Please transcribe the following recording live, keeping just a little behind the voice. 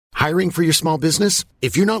Hiring for your small business?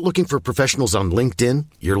 If you're not looking for professionals on LinkedIn,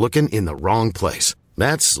 you're looking in the wrong place.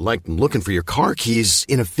 That's like looking for your car keys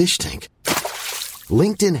in a fish tank.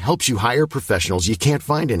 LinkedIn helps you hire professionals you can't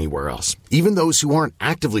find anywhere else, even those who aren't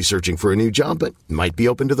actively searching for a new job but might be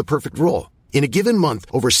open to the perfect role. In a given month,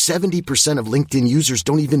 over 70% of LinkedIn users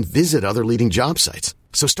don't even visit other leading job sites.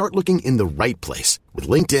 So start looking in the right place. With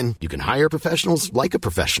LinkedIn, you can hire professionals like a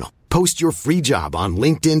professional. Post your free job on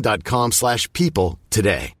linkedin.com/people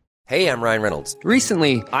today. Hey, I'm Ryan Reynolds.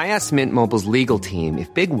 Recently, I asked Mint Mobile's legal team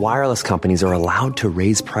if big wireless companies are allowed to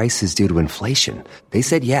raise prices due to inflation. They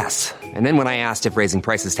said yes. And then when I asked if raising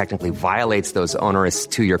prices technically violates those onerous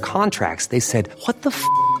two-year contracts, they said, "What the f***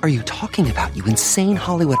 are you talking about, you insane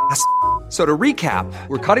Hollywood ass?" So to recap,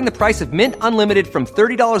 we're cutting the price of Mint Unlimited from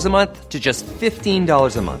 $30 a month to just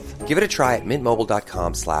 $15 a month. Give it a try at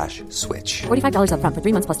mintmobile.com/switch. $45 up front for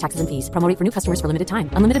 3 months plus taxes and fees. Promo rate for new customers for limited time.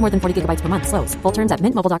 Unlimited more than 40 gigabytes per month. Slows full terms at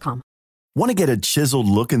mintmobile.com. Want to get a chiseled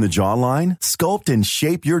look in the jawline? Sculpt and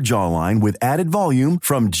shape your jawline with added volume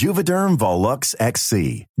from Juvederm Volux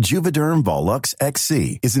XC. Juvederm Volux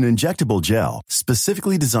XC is an injectable gel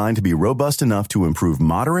specifically designed to be robust enough to improve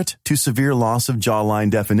moderate to severe loss of jawline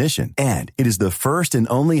definition. And it is the first and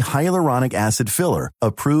only hyaluronic acid filler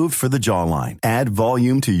approved for the jawline. Add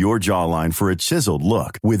volume to your jawline for a chiseled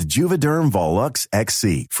look with Juvederm Volux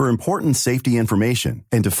XC. For important safety information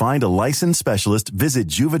and to find a licensed specialist, visit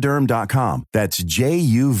Juvederm.com. That's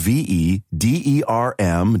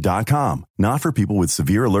Juvederm.com. Not for people with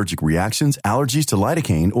severe allergic reactions, allergies to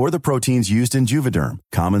lidocaine, or the proteins used in Juvederm.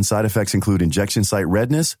 Common side effects include injection site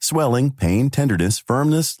redness, swelling, pain, tenderness,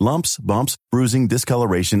 firmness, lumps, bumps, bruising,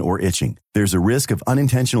 discoloration, or itching. There's a risk of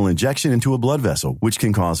unintentional injection into a blood vessel, which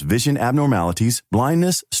can cause vision abnormalities,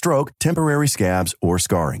 blindness, stroke, temporary scabs, or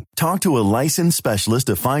scarring. Talk to a licensed specialist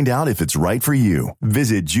to find out if it's right for you.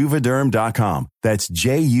 Visit Juvederm.com. That's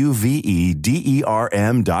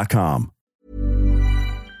Juvederm.com.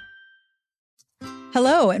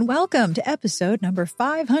 Hello and welcome to episode number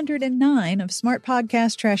 509 of Smart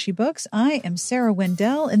Podcast Trashy Books. I am Sarah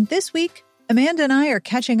Wendell, and this week, Amanda and I are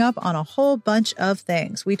catching up on a whole bunch of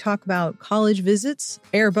things. We talk about college visits,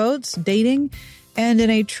 airboats, dating, and in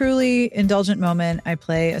a truly indulgent moment, I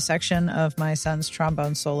play a section of my son's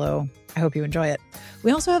trombone solo. I hope you enjoy it.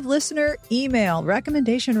 We also have listener email,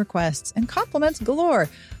 recommendation requests, and compliments galore.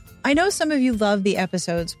 I know some of you love the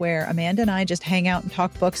episodes where Amanda and I just hang out and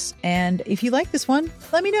talk books, and if you like this one,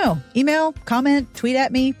 let me know. Email, comment, tweet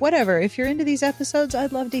at me, whatever. If you're into these episodes,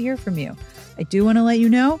 I'd love to hear from you. I do want to let you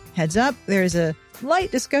know, heads up, there's a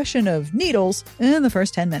light discussion of needles in the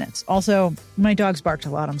first 10 minutes. Also, my dogs barked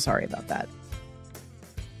a lot. I'm sorry about that.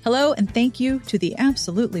 Hello, and thank you to the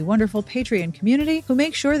absolutely wonderful Patreon community who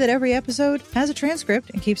makes sure that every episode has a transcript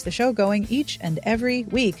and keeps the show going each and every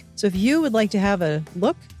week. So if you would like to have a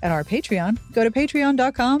look at our Patreon, go to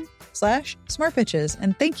patreon.com/smartbitches.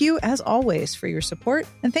 And thank you, as always, for your support.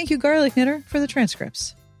 And thank you, Garlic Knitter, for the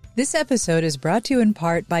transcripts. This episode is brought to you in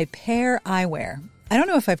part by Pair Eyewear. I don't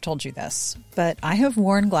know if I've told you this, but I have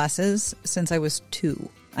worn glasses since I was 2.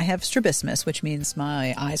 I have strabismus, which means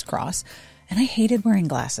my eyes cross. And I hated wearing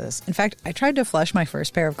glasses. In fact, I tried to flush my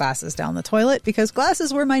first pair of glasses down the toilet because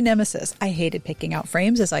glasses were my nemesis. I hated picking out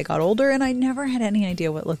frames as I got older, and I never had any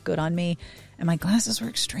idea what looked good on me. And my glasses were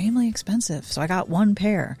extremely expensive, so I got one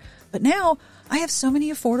pair. But now I have so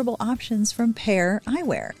many affordable options from Pair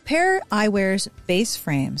Eyewear. Pair Eyewear's base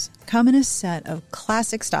frames come in a set of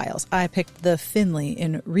classic styles. I picked the Finley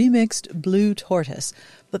in remixed blue tortoise,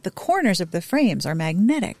 but the corners of the frames are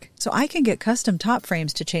magnetic, so I can get custom top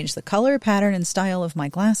frames to change the color, pattern, and style of my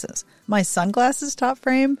glasses. My sunglasses top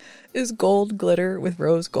frame is gold glitter with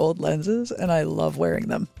rose gold lenses, and I love wearing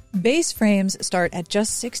them. Base frames start at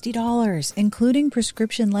just $60, including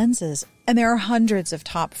prescription lenses. And there are hundreds of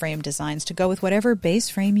top frame designs to go with whatever base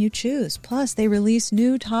frame you choose. Plus, they release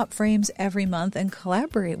new top frames every month and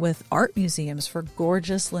collaborate with art museums for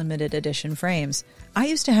gorgeous limited edition frames. I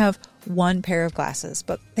used to have one pair of glasses,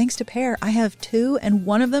 but thanks to Pair, I have 2, and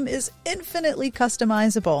one of them is infinitely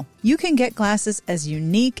customizable. You can get glasses as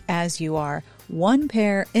unique as you are. One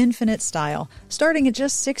pair, infinite style, starting at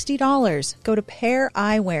just $60. Go to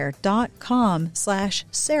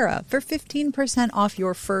paireyewear.com/Sarah for 15% off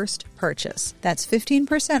your first purchase. That's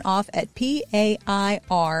 15% off at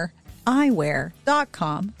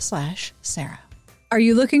paireyewear.com/Sarah. Are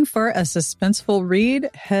you looking for a suspenseful read?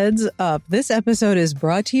 Heads up. This episode is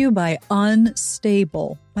brought to you by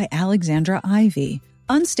Unstable by Alexandra Ivy.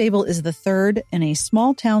 Unstable is the third in a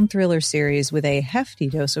small-town thriller series with a hefty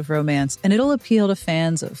dose of romance, and it'll appeal to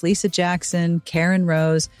fans of Lisa Jackson, Karen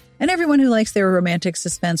Rose, and everyone who likes their romantic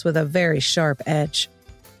suspense with a very sharp edge.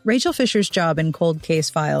 Rachel Fisher's job in Cold Case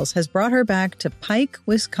Files has brought her back to Pike,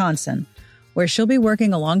 Wisconsin, where she'll be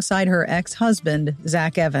working alongside her ex-husband,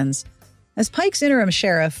 Zach Evans. As Pike's interim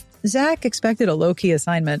sheriff, Zach expected a low-key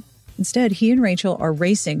assignment. Instead, he and Rachel are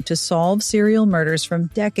racing to solve serial murders from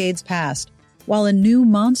decades past, while a new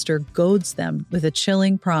monster goads them with a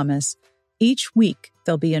chilling promise. Each week,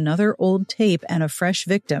 there'll be another old tape and a fresh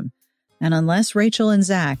victim. And unless Rachel and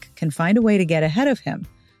Zach can find a way to get ahead of him,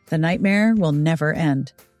 the nightmare will never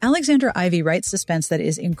end. Alexandra Ivy writes suspense that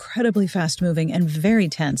is incredibly fast-moving and very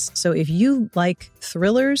tense. So if you like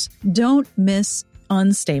thrillers, don't miss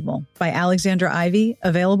Unstable by Alexandra Ivy,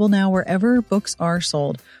 available now wherever books are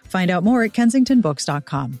sold. Find out more at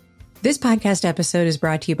kensingtonbooks.com. This podcast episode is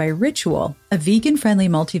brought to you by Ritual, a vegan-friendly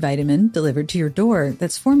multivitamin delivered to your door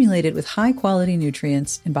that's formulated with high-quality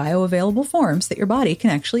nutrients in bioavailable forms that your body can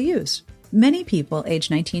actually use. Many people aged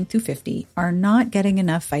 19 through 50 are not getting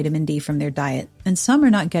enough vitamin D from their diet, and some are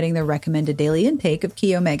not getting their recommended daily intake of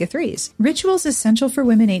key omega-3s. Ritual's Essential for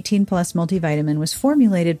Women 18 Plus multivitamin was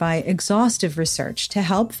formulated by exhaustive research to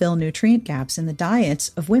help fill nutrient gaps in the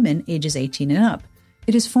diets of women ages 18 and up.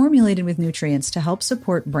 It is formulated with nutrients to help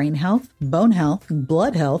support brain health, bone health,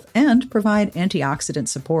 blood health, and provide antioxidant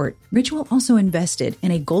support. Ritual also invested in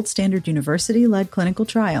a Gold Standard University-led clinical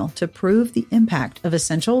trial to prove the impact of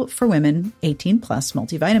Essential for Women 18 Plus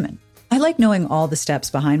multivitamin. I like knowing all the steps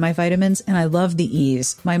behind my vitamins, and I love the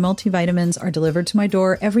ease. My multivitamins are delivered to my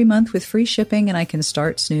door every month with free shipping, and I can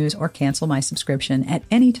start, snooze, or cancel my subscription at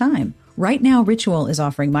any time. Right now, Ritual is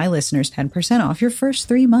offering my listeners 10% off your first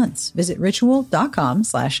 3 months. Visit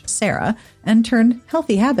ritual.com/Sarah and turn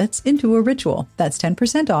healthy habits into a ritual. That's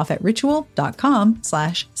 10% off at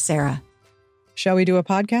ritual.com/Sarah. Shall we do a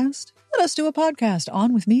podcast? Let us do a podcast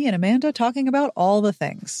on with me and Amanda talking about all the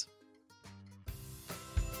things.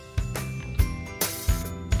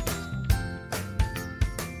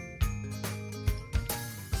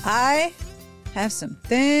 I have some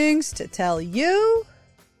things to tell you.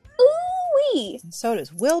 Ooh-wee. And so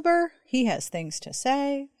does Wilbur. He has things to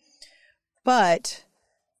say. But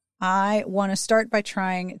I want to start by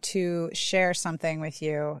trying to share something with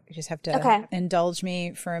you. You just have to indulge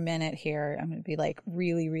me for a minute here. I'm going to be like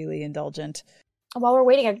really, really indulgent. While we're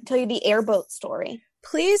waiting, I can tell you the airboat story.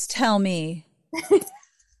 Please tell me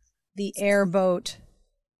the airboat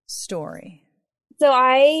story. So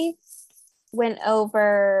I went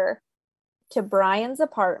over to Brian's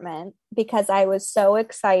apartment because I was so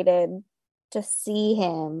excited to see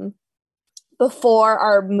him before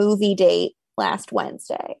our movie date last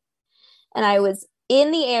Wednesday. And I was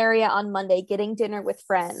in the area on Monday getting dinner with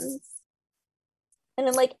friends. And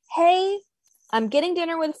I'm like, hey, I'm getting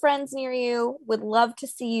dinner with friends near you. Would love to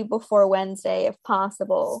see you before Wednesday if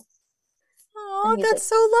possible. Oh, that's like,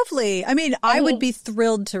 so lovely. I mean, I would be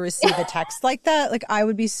thrilled to receive a text like that. Like, I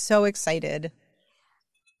would be so excited.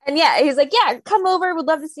 And yeah, he's like, yeah, come over. Would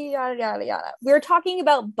love to see you, yada, yada, yada. We were talking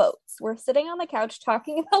about boats. We're sitting on the couch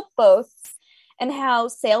talking about boats and how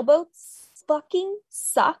sailboats fucking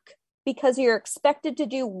suck because you're expected to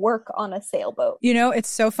do work on a sailboat. You know, it's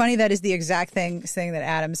so funny. That is the exact thing that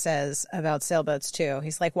Adam says about sailboats, too.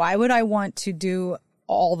 He's like, why would I want to do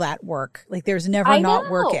all that work? Like, there's never not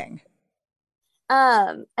working.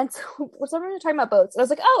 And so we're talking about boats. And I was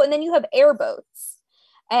like, oh, and then you have airboats.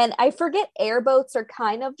 And I forget airboats are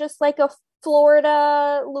kind of just like a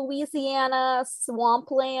Florida, Louisiana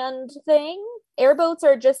swampland thing. Airboats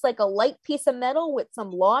are just like a light piece of metal with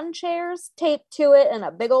some lawn chairs taped to it and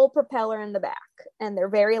a big old propeller in the back. And they're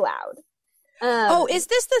very loud. Is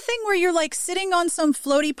this the thing where you're like sitting on some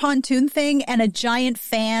floaty pontoon thing and a giant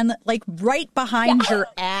fan like right behind your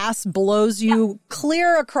ass blows you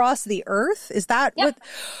clear across the earth? Is that what...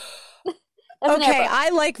 Okay,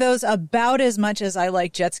 I like those about as much as I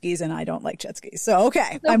like jet skis, and I don't like jet skis. So,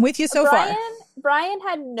 okay, so I'm with you so far. Brian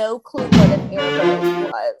had no clue what an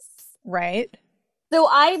airboat was. Right. So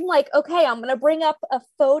I'm like, okay, I'm going to bring up a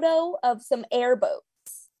photo of some airboats.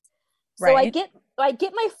 So I get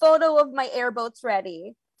my photo of my airboats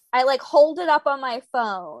ready. I like hold it up on my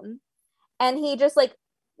phone, and he just like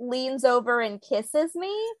leans over and kisses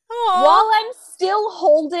me while I'm still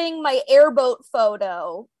holding my airboat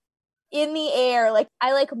photo in the air. Like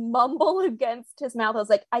I like mumble against his mouth. I was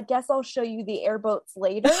like, I guess I'll show you the airboats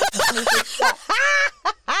later. He's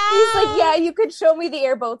like, yeah, you could show me the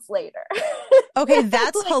airboats later. Okay,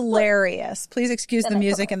 that's like, hilarious. Please excuse the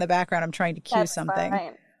music in the background. I'm trying to cue something.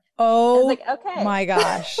 Fine. Oh, like, okay. My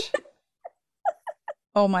gosh.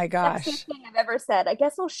 Oh my gosh. That's the thing I've ever said. I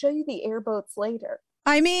guess I'll show you the airboats later.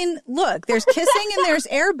 I mean, look, there's kissing and there's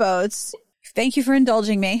airboats. Thank you for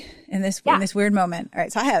indulging me in this weird moment. All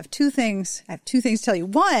right, so I have two things. To tell you.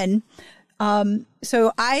 One,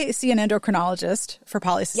 So I see an endocrinologist for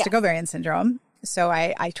polycystic ovarian syndrome. So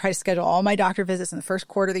I try to schedule all my doctor visits in the first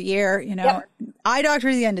quarter of the year, eye doctor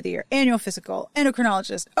at the end of the year, annual physical,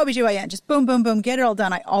 endocrinologist, OBGYN, just boom, boom, boom, get it all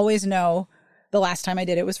done. I always know the last time I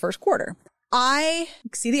did it was first quarter. I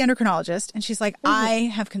see the endocrinologist and she's like,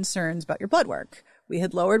 I have concerns about your blood work. We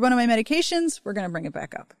had lowered one of my medications. We're going to bring it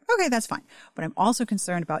back up. Okay, that's fine. But I'm also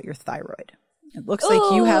concerned about your thyroid. It looks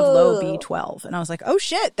like you have low B12. And I was like, oh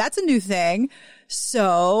shit, that's a new thing.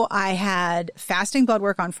 So I had fasting blood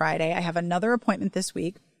work on Friday. I have another appointment this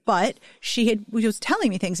week, but she was telling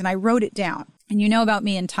me things and I wrote it down. And you know about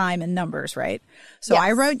me and time and numbers, right? So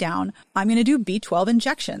I wrote down, I'm going to do B12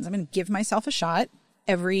 injections. I'm going to give myself a shot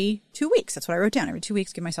every 2 weeks. That's what I wrote down. Every 2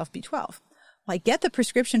 weeks, give myself B12. Well, I get the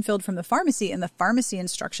prescription filled from the pharmacy and the pharmacy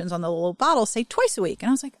instructions on the little bottle say twice a week. And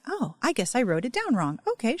I was like, oh, I guess I wrote it down wrong.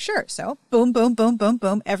 Okay, sure. So boom, boom, boom, boom,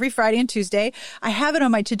 boom. Every Friday and Tuesday, I have it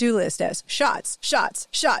on my to-do list as shots, shots,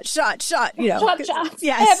 shot, shot, shot, shots.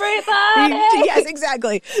 Yes. Everybody. Yes,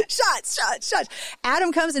 exactly. Shots, shots, shots.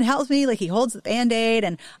 Adam comes and helps me. Like he holds the Band-Aid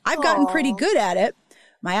and I've gotten pretty good at it.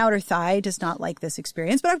 My outer thigh does not like this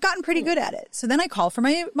experience, but I've gotten pretty good at it. So then I call for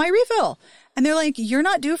my refill. And they're like, you're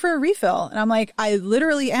not due for a refill. And I'm like, I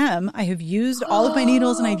literally am. I have used all of my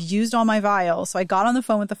needles and I've used all my vials. So I got on the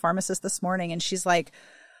phone with the pharmacist this morning and she's like,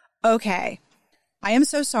 okay, I am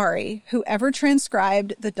so sorry. Whoever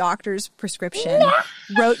transcribed the doctor's prescription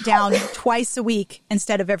wrote down twice a week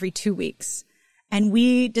instead of every 2 weeks. And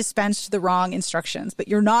we dispensed the wrong instructions, but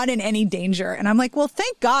you're not in any danger. And I'm like, well,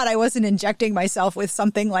 thank God I wasn't injecting myself with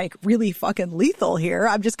something like really fucking lethal here.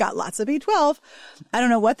 I've just got lots of B12. I don't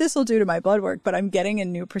know what this will do to my blood work, but I'm getting a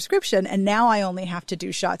new prescription. And now I only have to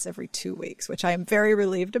do shots every 2 weeks, which I am very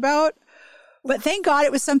relieved about. But thank God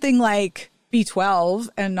it was something like B12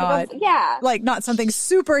 and not not something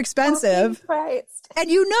super expensive. And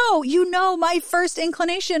you know, my first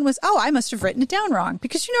inclination was, oh, I must have written it down wrong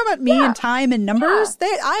because you know about me and time and numbers.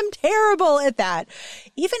 I'm terrible at that.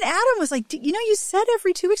 Even Adam was like, you said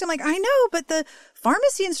every 2 weeks. I'm like, I know, but the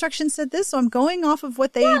pharmacy instructions said this, so I'm going off of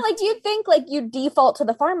what they. Yeah, like you think like you default to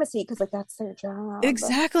the pharmacy because like that's their job.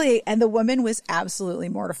 Exactly, and the woman was absolutely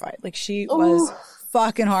mortified. Like she was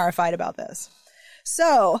fucking horrified about this.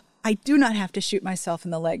 So I do not have to shoot myself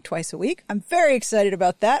in the leg twice a week. I'm very excited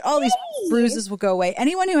about that. All these bruises will go away.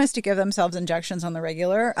 Anyone who has to give themselves injections on the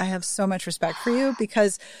regular, I have so much respect for you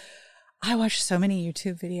because I watch so many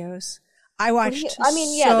YouTube videos. I watched that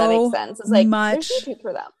makes sense. It's like much. There's YouTube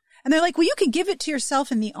for them. And they're like, well, you can give it to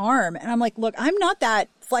yourself in the arm. And I'm like, look, I'm not that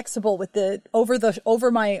flexible with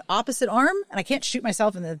over my opposite arm, and I can't shoot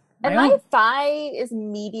myself in my thigh is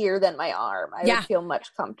meatier than my arm. I would feel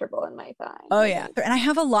much comfortable in my thigh. Oh yeah, and I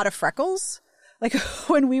have a lot of freckles. Like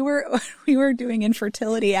when we were doing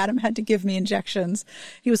infertility, Adam had to give me injections.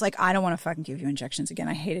 He was like, I don't want to fucking give you injections again.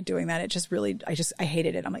 I hated doing that. It just really, I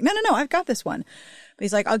hated it. I'm like, no, I've got this one. But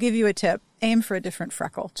he's like, I'll give you a tip. Aim for a different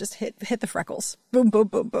freckle. Just hit the freckles. Boom, boom,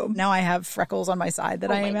 boom, boom. Now I have freckles on my side that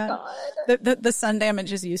I aim at. The sun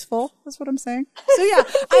damage is useful. That's what I'm saying. So yeah,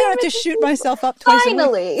 I don't have to shoot myself up twice a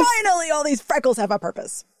week. Finally, all these freckles have a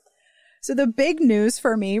purpose. So the big news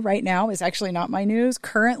for me right now is actually not my news.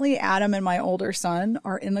 Currently, Adam and my older son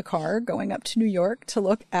are in the car going up to New York to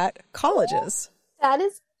look at colleges. That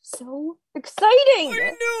is so exciting.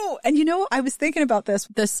 I know. And I was thinking about this.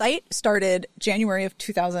 The site started January of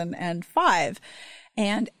 2005,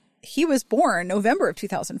 and he was born November of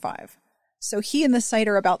 2005. So he and the site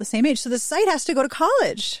are about the same age. So the site has to go to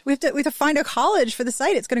college. We have to find a college for the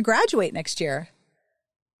site. It's going to graduate next year.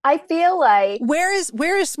 I feel like where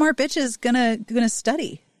is Smart Bitches gonna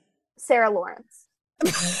study? Sarah Lawrence.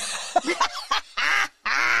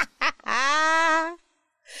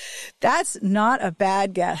 That's not a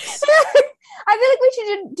bad guess. I feel like we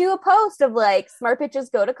should do a post of like Smart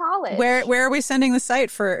Bitches go to college. Where are we sending the site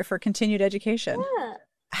for continued education? Yeah.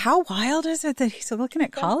 How wild is it that he's looking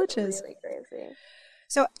at colleges? Really crazy.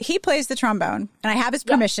 So he plays the trombone, and I have his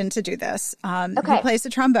permission to do this. Okay. He plays the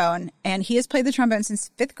trombone, and he has played the trombone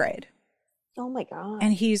since 5th grade. Oh my God.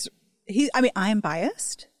 And I am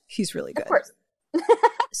biased. He's really good. Of course.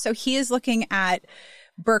 So he is looking at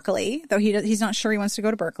Berkeley, though he's not sure he wants to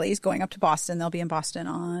go to Berkeley. He's going up to Boston. They'll be in Boston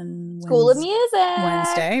on School of Music.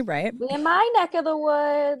 Wednesday, right? In my neck of the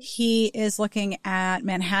woods. He is looking at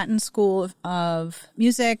Manhattan School of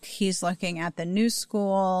Music. He's looking at the New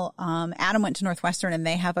School. Adam went to Northwestern, and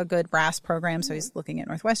they have a good brass program, so he's looking at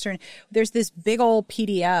Northwestern. There's this big old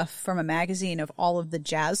PDF from a magazine of all of the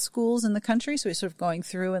jazz schools in the country, so he's sort of going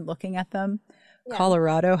through and looking at them. Yeah.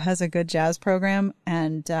 Colorado has a good jazz program,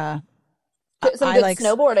 and Some good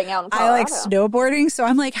snowboarding out in Colorado. I like snowboarding. So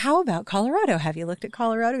I'm like, how about Colorado? Have you looked at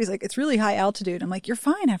Colorado? He's like, it's really high altitude. I'm like, you're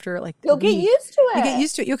fine after like you'll get used to it. You get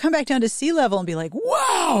used to it. You'll come back down to sea level and be like,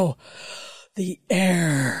 wow, the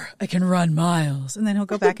air. I can run miles. And then he'll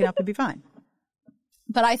go back up and be fine.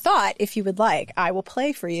 But I thought, if you would like, I will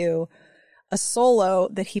play for you a solo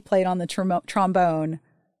that he played on the trombone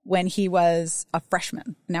when he was a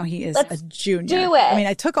freshman. Now he is a junior. Do it. I mean,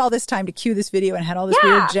 I took all this time to cue this video and had all this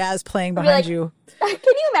weird jazz playing behind you. Can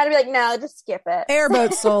you imagine? Be like, no, just skip it.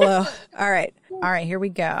 Airboat solo. All right, here we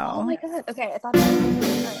go. Oh my God. Okay, I thought that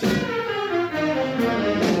was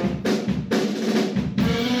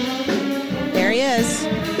There he is.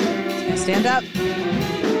 He's gonna stand up.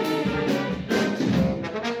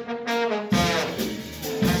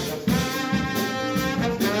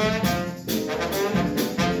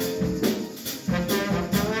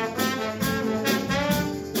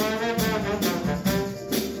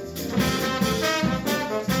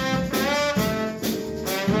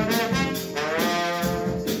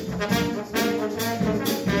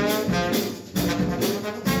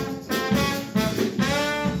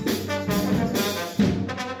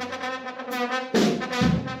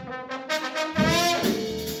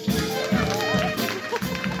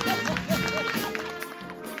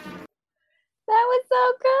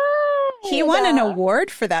 He won an award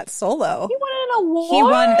for that solo. He won an award? He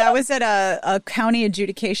won. That was at a county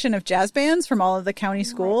adjudication of jazz bands from all of the county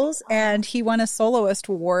schools. And he won a soloist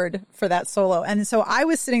award for that solo. And so I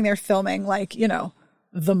was sitting there filming, like, you know,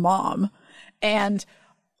 the mom. And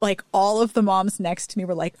like all of the moms next to me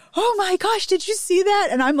were like, oh my gosh, did you see that?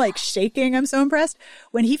 And I'm like shaking. I'm so impressed.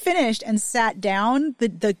 When he finished and sat down,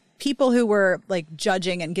 the people who were like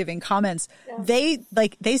judging and giving comments, they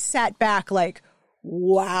sat back like,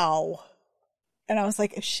 wow. And I was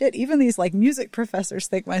like, shit, even these like music professors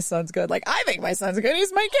think my son's good. Like, I think my son's good.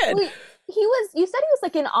 He's my kid. Wait, you said he was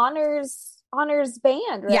like an honors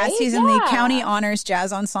band, right? Yes, he's in the County Honors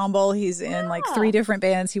Jazz Ensemble. He's in like 3 different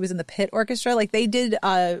bands. He was in the pit orchestra. Like they did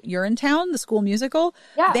Urinetown, the school musical.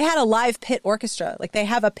 Yeah. They had a live pit orchestra. Like they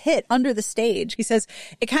have a pit under the stage. He says,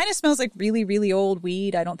 it kind of smells like really, really old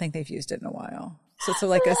weed. I don't think they've used it in a while. So it's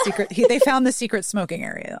like a secret. They found the secret smoking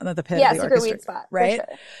area under the pit of the orchestra. Weed spot, right? Sure.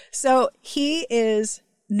 So he is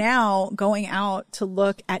now going out to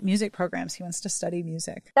look at music programs. He wants to study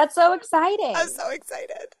music. That's so exciting. I'm so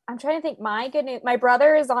excited. I'm trying to think. My goodness, my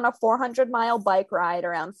brother is on a 400-mile bike ride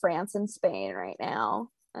around France and Spain right now.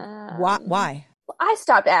 Why? I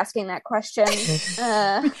stopped asking that question.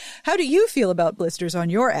 How do you feel about blisters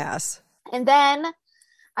on your ass? And then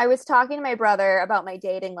I was talking to my brother about my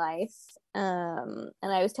dating life. And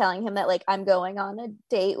I was telling him that like I'm going on a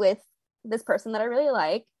date with this person that I really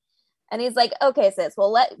like. And he's like, okay, sis,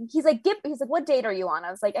 well, he's like, what date are you on?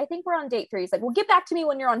 I was like, I think we're on date 3. He's like, well, get back to me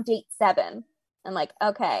when you're on date 7. I'm like,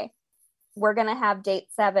 okay, we're going to have date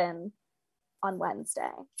 7 on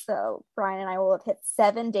Wednesday. So Brian and I will have hit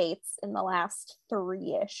 7 dates in the last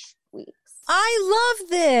 3-ish weeks. I love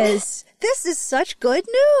this. This is such good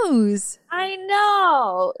news. I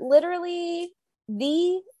know. Literally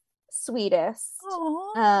the sweetest.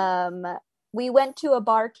 We went to a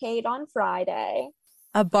barcade on Friday.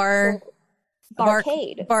 A barcade.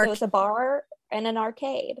 So it's a bar and an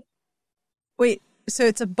arcade. Wait, so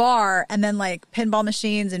it's a bar and then like pinball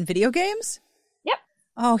machines and video games? Yep.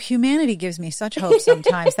 Oh, humanity gives me such hope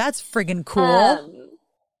sometimes. That's friggin' cool.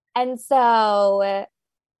 And so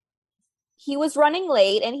he was running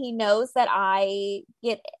late and he knows that I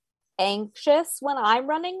get anxious when I'm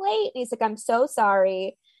running late. And he's like, I'm so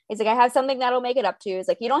sorry. He's like, I have something that'll make it up to you. He's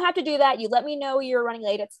like, you don't have to do that. You let me know you're running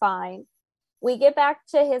late. It's fine. We get back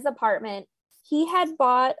to his apartment. He had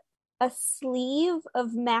bought a sleeve of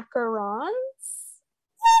macarons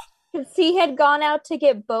because he had gone out to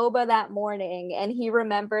get boba that morning and he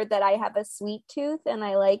remembered that I have a sweet tooth and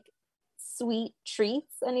I like sweet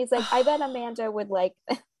treats. And he's like, I bet Amanda would like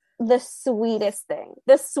the sweetest thing.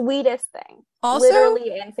 Also,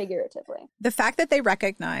 literally and figuratively. The fact that they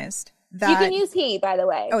recognized that you can use he, by the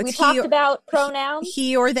way. We talked about pronouns.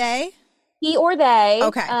 He or they? He or they.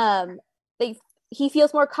 Okay. He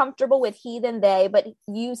feels more comfortable with he than they, but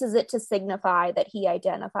uses it to signify that he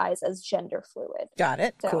identifies as gender fluid. Got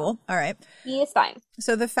it. So, cool. All right. He is fine.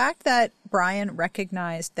 So the fact that Brian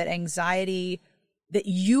recognized that that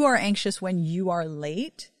you are anxious when you are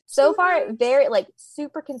late. So far, very like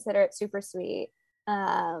super considerate, super sweet.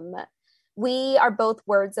 We are both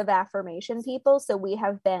words of affirmation people, so we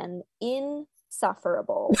have been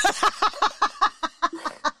insufferable.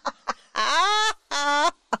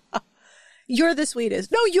 You're the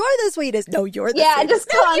sweetest. No, you're the sweetest. No, you're the sweetest. Just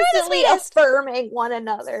constantly affirming one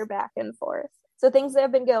another back and forth. So things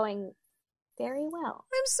have been going very well.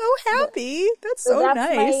 I'm so happy. That's so that's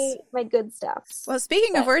nice. My good stuff. Well,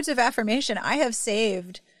 speaking of words of affirmation, I have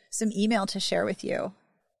saved some email to share with you.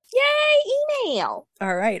 Yay, email.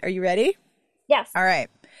 All right. Are you ready? Yes. All right.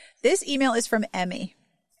 This email is from Emmy.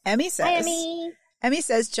 Emmy says, Hi, Emmy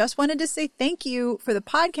says, just wanted to say thank you for the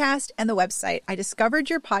podcast and the website. I discovered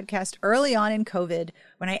your podcast early on in COVID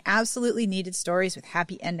when I absolutely needed stories with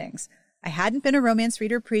happy endings. I hadn't been a romance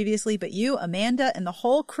reader previously, but you, Amanda, and the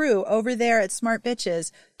whole crew over there at Smart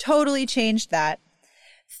Bitches totally changed that.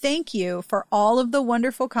 Thank you for all of the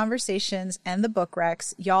wonderful conversations and the book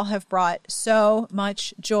recs. Y'all have brought so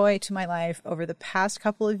much joy to my life over the past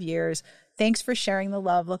couple of years. Thanks for sharing the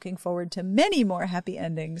love. Looking forward to many more happy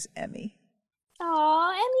endings, Emmy.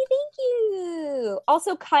 Aw, Emmy, thank you.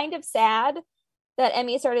 Also kind of sad that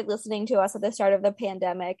Emmy started listening to us at the start of the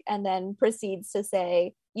pandemic and then proceeds to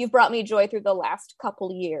say, you've brought me joy through the last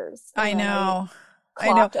couple years. I know.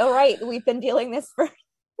 Oh, right. We've been dealing this for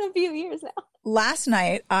a few years now. Last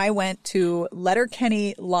night, I went to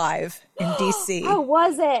Letterkenny Live in DC. How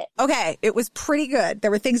was it? Okay, it was pretty good.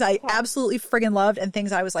 There were things I absolutely friggin' loved and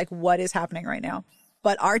things I was like, what is happening right now?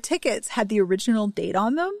 But our tickets had the original date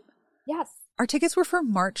on them. Yes. Our tickets were for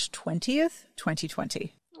March 20th,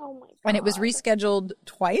 2020. Oh my God. And it was rescheduled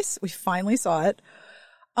twice. We finally saw it.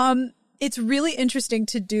 It's really interesting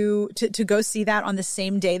to go see that on the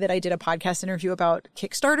same day that I did a podcast interview about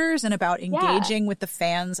Kickstarters and about engaging with the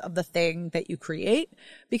fans of the thing that you create,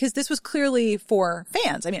 because this was clearly for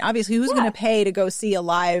fans. I mean, obviously, who's going to pay to go see a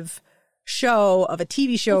live show of a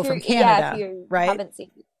TV show from Canada, if you right? Haven't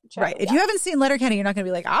seen the show, right. If you haven't seen Letterkenny, you're not going to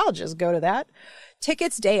be like, I'll just go to that.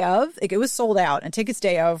 Tickets day of, like, it was sold out, and tickets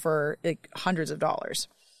day of were like hundreds of dollars.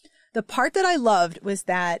 The part that I loved was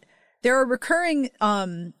that there are recurring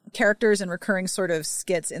characters and recurring sort of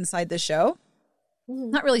skits inside the show. Mm-hmm.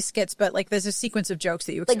 Not really skits, but like there's a sequence of jokes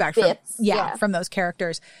that you expect from those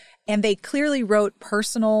characters. And they clearly wrote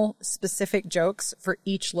personal specific jokes for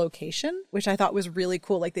each location, which I thought was really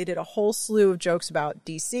cool. Like they did a whole slew of jokes about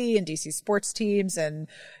DC and DC sports teams and,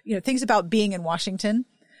 you know, things about being in Washington.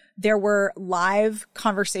 There were live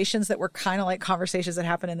conversations that were kind of like conversations that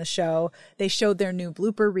happen in the show. They showed their new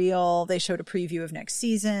blooper reel. They showed a preview of next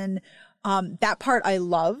season. That part I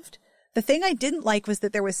loved. The thing I didn't like was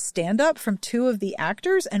that there was stand-up from two of the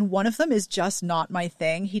actors, and one of them is just not my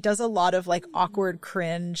thing. He does a lot of like awkward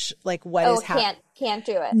cringe, like what is happening. Can't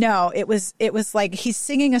do it. No, it was like he's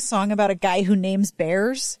singing a song about a guy who names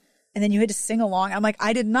bears, and then you had to sing along. I'm like,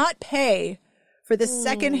 I did not pay for the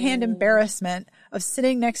secondhand embarrassment of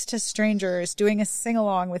sitting next to strangers doing a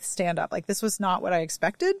sing-along with stand-up. Like, this was not what I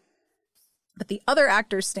expected. But the other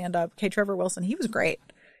actor's stand-up, K. Trevor Wilson, he was great.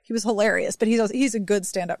 He was hilarious, but he's a good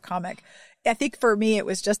stand-up comic. I think for me, it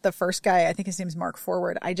was just the first guy. I think his name's Mark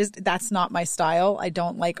Forward. That's not my style. I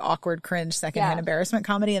don't like awkward, cringe, secondhand embarrassment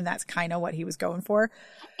comedy, and that's kind of what he was going for.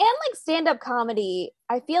 And like stand-up comedy,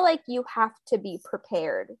 I feel like you have to be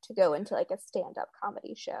prepared to go into like a stand-up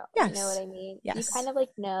comedy show. Yes. You know what I mean? Yes. You kind of like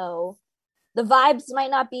know the vibes might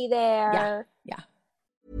not be there. Yeah.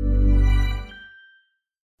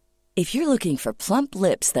 If you're looking for plump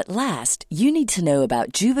lips that last, you need to know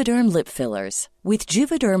about Juvederm lip fillers. With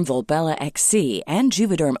Juvederm Volbella XC and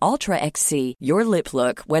Juvederm Ultra XC, your lip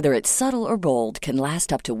look, whether it's subtle or bold, can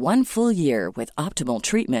last up to 1 full year with optimal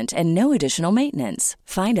treatment and no additional maintenance.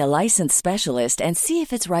 Find a licensed specialist and see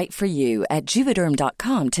if it's right for you at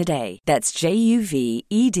Juvederm.com today. That's JUVEDERM.com.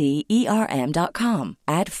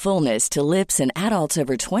 Add fullness to lips in adults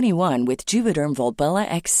over 21 with Juvederm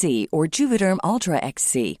Volbella XC or Juvederm Ultra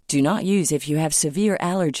XC. Do not use if you have severe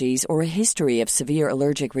allergies or a history of severe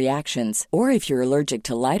allergic reactions, or if you're allergic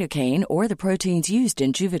to lidocaine or the proteins used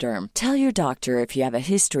in Juvederm. Tell your doctor if you have a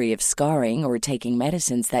history of scarring or taking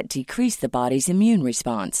medicines that decrease the body's immune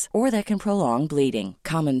response or that can prolong bleeding.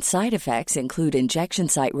 Common side effects include injection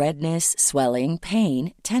site redness, swelling,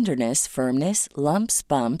 pain, tenderness, firmness, lumps,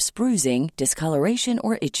 bumps, bruising, discoloration,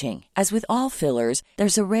 or itching. As with all fillers,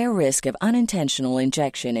 there's a rare risk of unintentional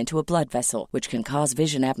injection into a blood vessel, which can cause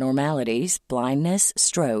vision abnormalities, blindness,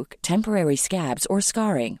 stroke, temporary scabs, or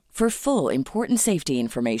scarring. For full, important safety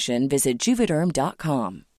information, visit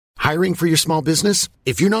Juvederm.com. Hiring for your small business?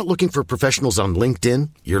 If you're not looking for professionals on LinkedIn,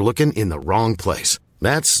 you're looking in the wrong place.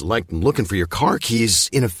 That's like looking for your car keys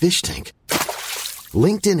in a fish tank.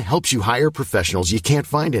 LinkedIn helps you hire professionals you can't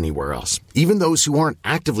find anywhere else, even those who aren't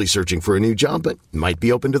actively searching for a new job but might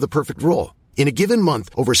be open to the perfect role. In a given month,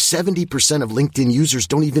 over 70% of LinkedIn users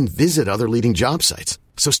don't even visit other leading job sites.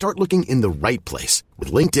 So start looking in the right place.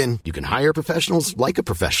 With LinkedIn, you can hire professionals like a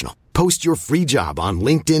professional. Post your free job on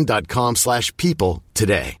linkedin.com/people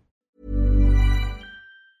today.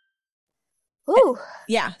 Ooh.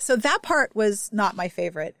 Yeah. So that part was not my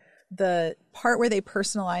favorite. The part where they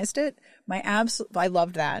personalized it, I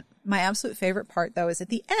loved that. My absolute favorite part, though, is at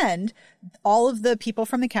the end, all of the people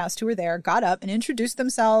from the cast who were there got up and introduced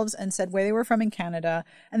themselves and said where they were from in Canada.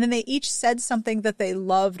 And then they each said something that they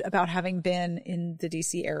loved about having been in the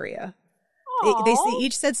DC area. They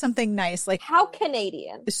each said something nice. Like, how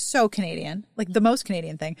Canadian. So Canadian. Like the most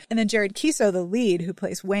Canadian thing. And then Jared Kiso, the lead who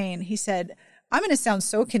plays Wayne, he said, I'm going to sound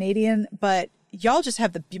so Canadian, but y'all just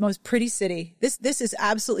have the most pretty city. This is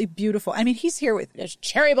absolutely beautiful. I mean, he's here with there's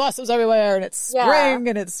cherry blossoms everywhere and it's spring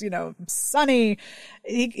and it's, sunny.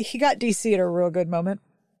 He got DC at a real good moment.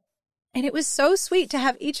 And it was so sweet to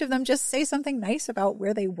have each of them just say something nice about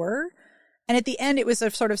where they were. And at the end, it was a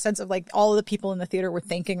sort of sense of like all of the people in the theater were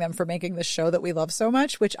thanking them for making this show that we love so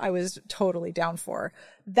much, which I was totally down for.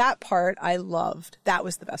 That part I loved. That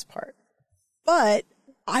was the best part. But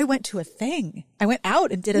I went to a thing. I went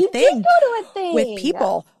out and did a thing. You did go to a thing. With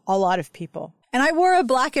people, a lot of people. And I wore a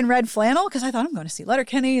black and red flannel because I thought I'm going to see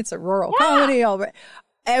Letterkenny. It's a rural comedy.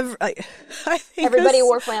 Everybody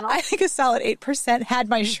wore flannel. I think a solid 8% had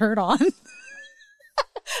my shirt on.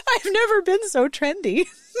 I've never been so trendy.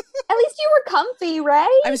 At least you were comfy,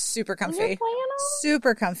 right? I was super comfy.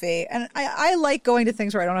 Super comfy. And I like going to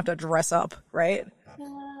things where I don't have to dress up, right?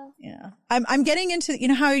 Yeah. I'm getting into,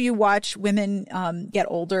 how you watch women get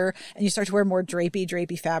older and you start to wear more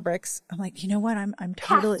drapey fabrics. I'm like, you know what? I'm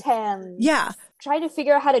totally. Caftans. Yeah. Trying to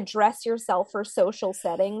figure out how to dress yourself for social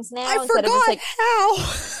settings now. I forgot of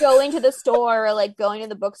just, how. Going to the store or like going to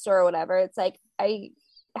the bookstore or whatever. It's like I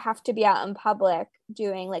have to be out in public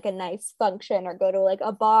doing like a nice function or go to like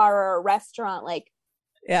a bar or a restaurant. Like,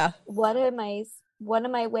 yeah. What am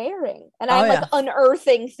I wearing? And I'm like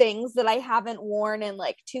unearthing things that I haven't worn in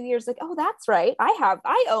like 2 years. Like, oh, that's right.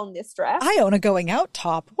 I own this dress. I own a going out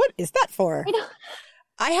top. What is that for?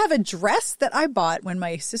 I have a dress that I bought when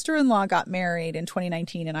my sister-in-law got married in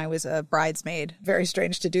 2019 and I was a bridesmaid. Very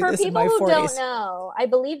strange to do this in my 40s. For people who don't know, I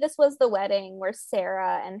believe this was the wedding where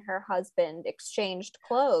Sarah and her husband exchanged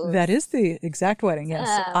clothes. That is the exact wedding, yes.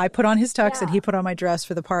 I put on his tux and he put on my dress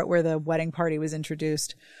for the part where the wedding party was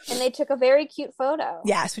introduced. And they took a very cute photo.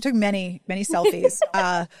 Yes, we took many, many selfies.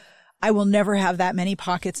 I will never have that many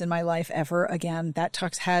pockets in my life ever again. That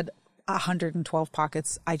tux had 112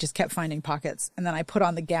 pockets. I just kept finding pockets. And then I put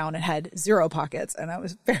on the gown and had 0 pockets. And I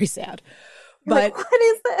was very sad. But what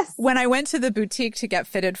is this? When I went to the boutique to get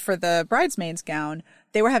fitted for the bridesmaid's gown,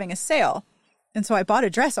 they were having a sale. And so I bought a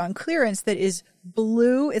dress on clearance that is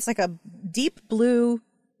blue. It's like a deep blue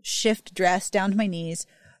shift dress down to my knees,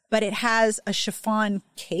 but it has a chiffon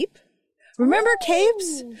cape. Remember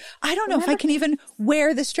capes? I don't know if I can even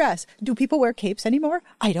wear this dress. Do people wear capes anymore?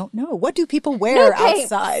 I don't know. What do people wear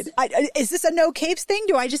outside? Is this a no capes thing?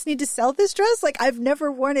 Do I just need to sell this dress? Like, I've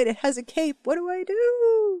never worn it. It has a cape. What do I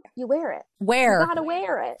do? You wear it. Where? You gotta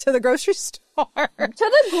wear it. To the grocery store. To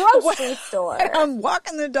the grocery store. I'm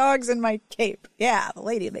walking the dogs in my cape. Yeah, the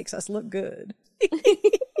lady makes us look good. You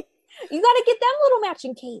gotta get them little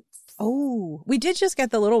matching capes. Oh, we did just get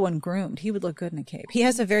the little one groomed. He would look good in a cape. He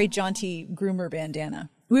has a very jaunty groomer bandana.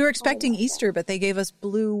 We were expecting Easter, but they gave us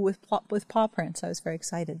blue with paw prints. I was very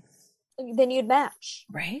excited. Then you'd match.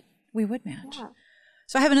 Right? We would match. Yeah.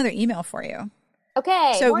 So I have another email for you.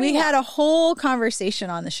 Okay. So we had a whole conversation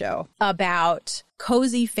on the show about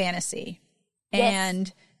cozy fantasy. Yes.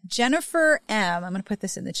 And Jennifer M., I'm going to put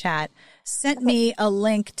this in the chat, sent me a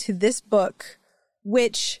link to this book,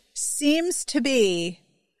 which seems to be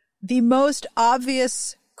the most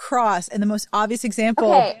obvious cross and the most obvious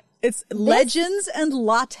example. Okay. It's Legends and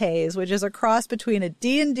Lattes, which is a cross between a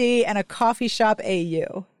D&D and a coffee shop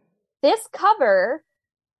AU. This cover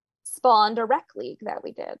spawned a rec league that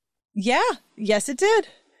we did. Yeah. Yes, it did.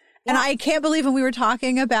 Yeah. And I can't believe when we were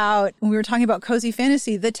talking about cozy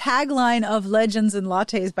fantasy, the tagline of Legends and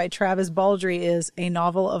Lattes by Travis Baldree is a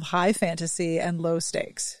novel of high fantasy and low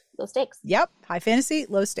stakes. Low stakes. Yep. High fantasy,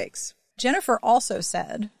 low stakes. Jennifer also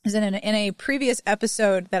said, is in a previous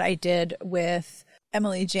episode that I did with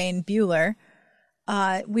Emily Jane Bueller,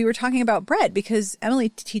 we were talking about bread because Emily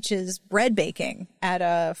teaches bread baking at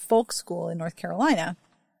a folk school in North Carolina.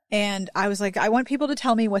 And I was like, I want people to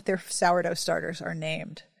tell me what their sourdough starters are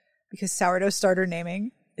named because sourdough starter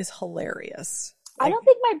naming is hilarious. I don't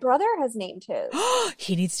think my brother has named his.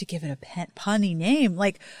 He needs to give it a punny name.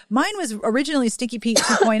 Like mine was originally Stinky Pete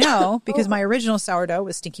 2.0 because my original sourdough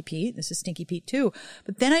was Stinky Pete. This is Stinky Pete 2.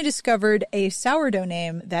 But then I discovered a sourdough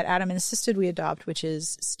name that Adam insisted we adopt, which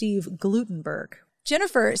is Steve Glutenberg.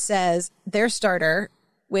 Jennifer says their starter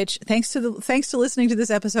which thanks to listening to this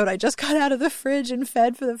episode, I just got out of the fridge and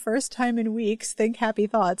fed for the first time in weeks, think happy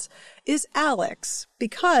thoughts, is Alex,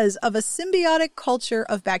 because of a symbiotic culture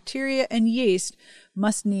of bacteria and yeast,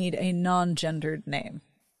 must need a non-gendered name.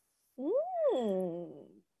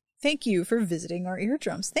 Thank you for visiting our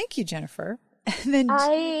eardrums. Thank you, Jennifer. And then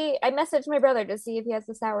I messaged my brother to see if he has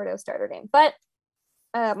a sourdough starter name, but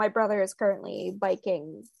my brother is currently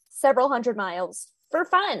biking several hundred miles for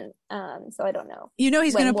fun, so I don't know. You know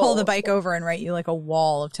he's going to pull the bike over and write you like a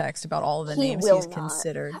wall of text about all of the names he's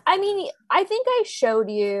considered. I mean, I think I showed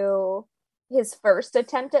you his first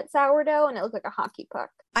attempt at sourdough, and it looked like a hockey puck.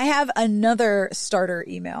 I have another starter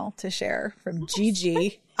email to share from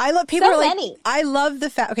Gigi. I love people. Many. I love the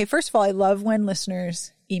fact. Okay, first of all, I love when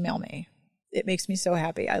listeners email me. It makes me so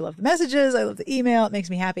happy. I love the messages. I love the email. It makes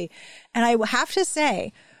me happy. And I have to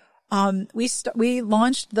say, we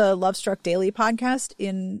launched the Love Struck Daily podcast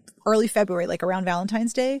in early February, like around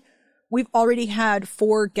Valentine's Day. We've already had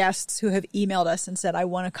 4 guests who have emailed us and said, I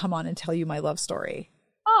want to come on and tell you my love story.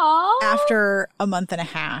 Aww. After a month and a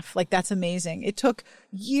half. Like, that's amazing. It took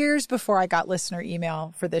years before I got listener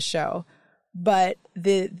email for this show. But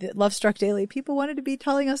the Love Struck Daily, people wanted to be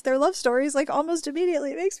telling us their love stories like almost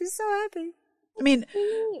immediately. It makes me so happy. I mean,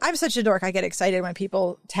 I'm such a dork. I get excited when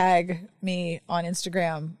people tag me on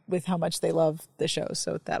Instagram with how much they love the show.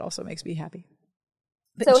 So that also makes me happy.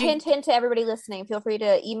 But so hint to everybody listening. Feel free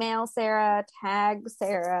to email Sarah, tag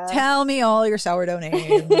Sarah. Tell me all your sourdough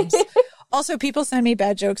names. Also, people send me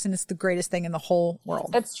bad jokes, and it's the greatest thing in the whole world.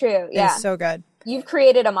 That's true. Yeah. It's so good. You've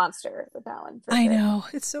created a monster with that one. I know.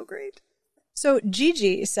 It's so great. So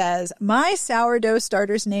Gigi says, my sourdough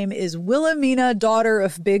starter's name is Wilhelmina, daughter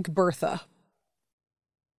of Big Bertha.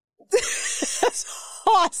 That's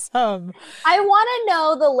awesome. I want to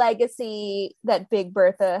know the legacy that Big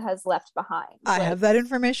Bertha has left behind. I have that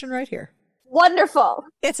information right here. Wonderful.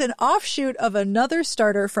 It's an offshoot of another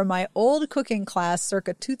starter from my old cooking class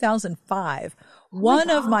circa 2005. One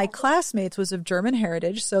of my classmates was of German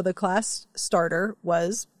heritage, so the class starter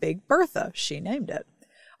was Big Bertha. She named it.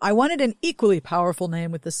 I wanted an equally powerful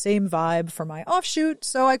name with the same vibe for my offshoot,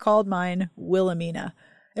 so I called mine Wilhelmina.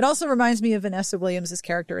 It also reminds me of Vanessa Williams'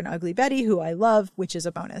 character in Ugly Betty, who I love, which is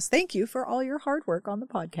a bonus. Thank you for all your hard work on the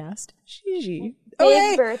podcast. Gigi.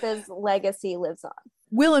 Big Bertha's legacy lives on.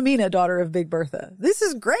 Wilhelmina, daughter of Big Bertha. This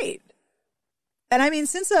is great. And I mean,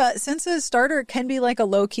 since a starter can be like a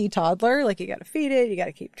low-key toddler, like you got to feed it, you got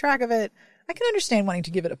to keep track of it, I can understand wanting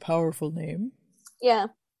to give it a powerful name. Yeah.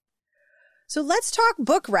 So let's talk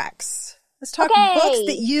book recs. Let's talk books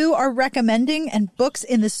that you are recommending and books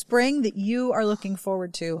in the spring that you are looking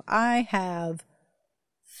forward to. I have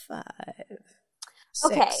 5. 6.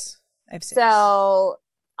 Okay. I have 6. So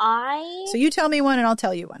you tell me one and I'll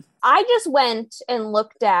tell you one. I just went and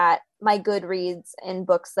looked at my Goodreads and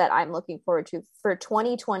books that I'm looking forward to for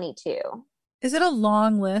 2022. Is it a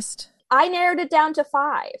long list? I narrowed it down to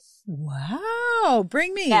 5. Wow.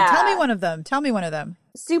 Bring me. Yeah. Tell me one of them.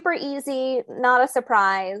 Super easy. Not a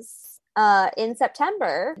surprise. In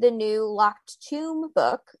September, the new Locked Tomb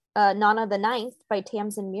book, Nana the Ninth by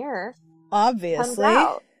Tamsin Muir, obviously comes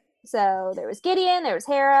out. So there was Gideon, there was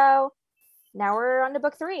Harrow. Now we're on to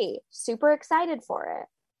book 3. Super excited for it.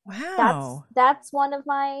 Wow. That's one of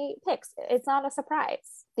my picks. It's not a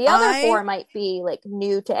surprise. The other 4 might be like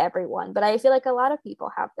new to everyone, but I feel like a lot of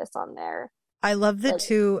people have this on there. I love the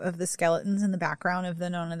 2 of the skeletons in the background of the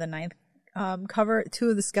Nana the Ninth cover. 2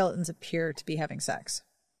 of the skeletons appear to be having sex.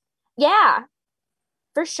 Yeah,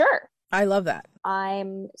 for sure. I love that.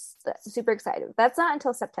 I'm super excited. That's not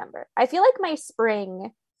until September. I feel like my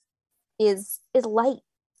spring is light.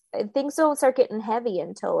 Things don't start getting heavy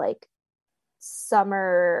until like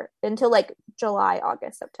summer, until like July,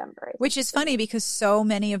 August, September. Which is funny because so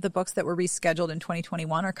many of the books that were rescheduled in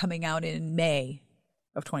 2021 are coming out in May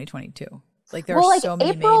of 2022. Like there are so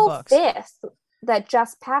many April May books. 5th that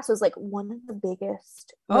just passed was like one of the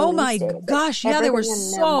biggest. Oh my gosh. Yeah, there were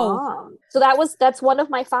so that's one of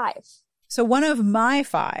my 5. So one of my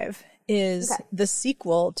 5 is the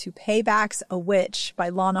sequel to Payback's a Witch by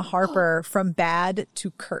Lana Harper, From Bad to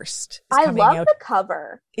Cursed. I love the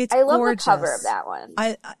cover. I love the cover of that one.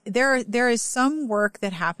 There is some work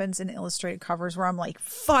that happens in illustrated covers where I'm like,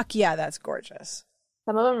 fuck yeah, that's gorgeous.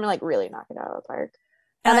 Some of them are like really knock it out of the park.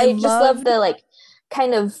 And I just love the like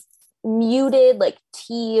kind of muted like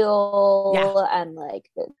teal and like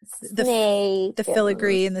the snake, the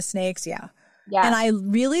filigree and the snakes. Yeah. And I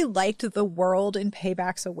really liked the world in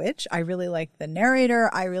Payback's a Witch. I really liked the narrator.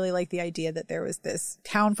 I really liked the idea that there was this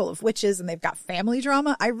town full of witches and they've got family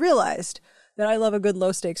drama. I realized that I love a good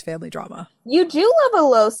low-stakes family drama. You do love a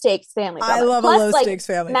low-stakes family drama. I love plus, a low-stakes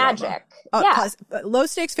family magic. drama. Yeah. Plus,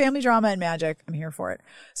 low-stakes family drama and magic, I'm here for it.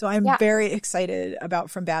 So I'm very excited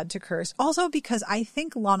about From Bad to Cursed. Also because I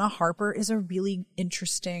think Lana Harper is a really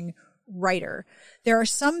interesting writer. There are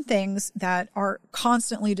some things that are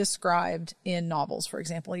constantly described in novels. For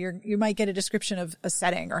example, you might get a description of a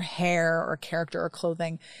setting or hair or character or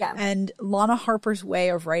clothing. Yeah. And Lana Harper's way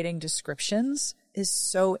of writing descriptions is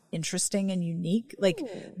so interesting and unique. Like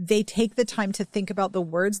they take the time to think about the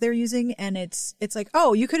words they're using, and it's like,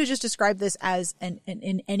 oh, you could have just described this as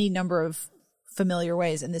in any number of familiar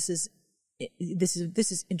ways, and this is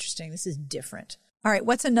interesting. This is different. All right,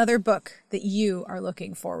 what's another book that you are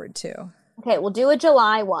looking forward to? Okay, we'll do a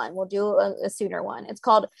July one. We'll do a sooner one. It's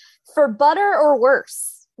called For Butter or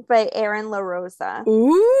Worse by Erin LaRosa.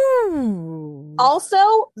 Ooh.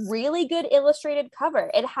 Also, really good illustrated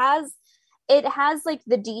cover. It has like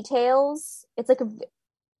the details. It's like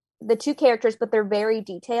the two characters, but they're very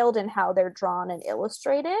detailed in how they're drawn and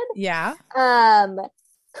illustrated. Yeah.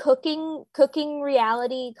 Cooking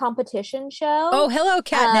reality competition show. Oh, hello,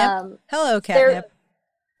 Catnip. Hello, Catnip.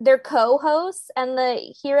 They're co-hosts, and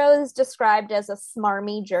the hero is described as a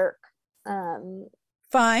smarmy jerk.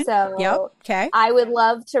 Fine. So, yep. Okay. I would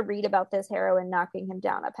love to read about this heroine knocking him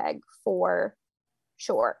down a peg for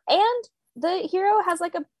sure. And the hero has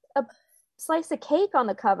like a slice of cake on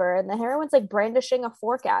the cover, and the heroine's like brandishing a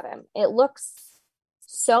fork at him. It looks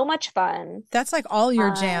so much fun. That's like all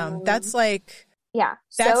your jam. That's like... Yeah,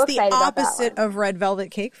 that's so the opposite of Red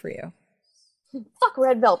Velvet Cake for you. Fuck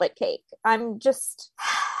Red Velvet Cake. I'm just...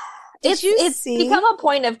 It's become a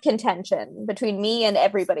point of contention between me and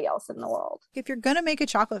everybody else in the world. If you're going to make a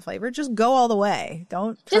chocolate flavor, just go all the way.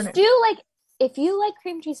 Don't just do like, if you like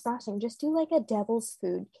cream cheese frosting, just do like a devil's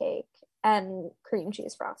food cake and cream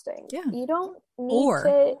cheese frosting. Yeah. You don't need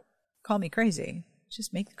to... Call me crazy.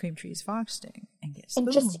 Just make the cream cheese frosting and get a spoon.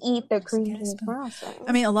 And just eat the cream cheese frosting.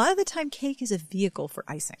 I mean, a lot of the time cake is a vehicle for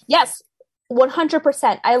icing. Yes,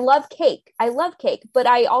 100%. I love cake, but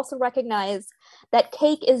I also recognize that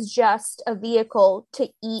cake is just a vehicle to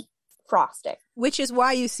eat frosting. Which is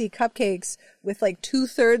why you see cupcakes with like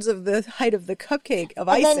 2/3 of the height of the cupcake of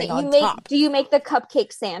icing on top. Do you make the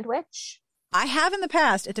cupcake sandwich? I have in the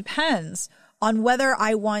past. It depends on whether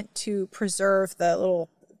I want to preserve the little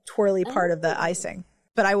twirly part of the icing,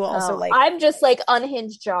 but I will also like... I'm just like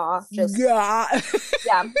unhinged jaw. Just yeah.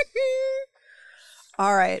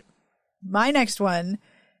 All right. My next one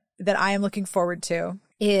that I am looking forward to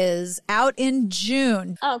is out in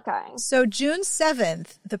June. Okay. So June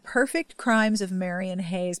 7th, The Perfect Crimes of Marion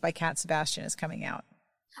Hayes by Cat Sebastian is coming out.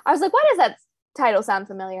 I was like, why does that title sound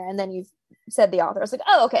familiar? And then you said the author. I was like,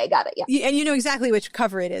 oh, okay, got it. Yeah. And you know exactly which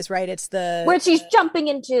cover it is, right? It's the... where she's jumping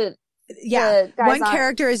into... Yeah, one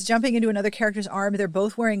character is jumping into another character's arm. They're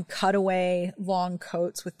both wearing cutaway long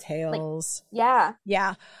coats with tails. Yeah.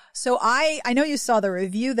 So I know you saw the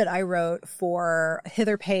review that I wrote for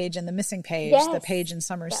Hither Page and the Missing Page, the Page and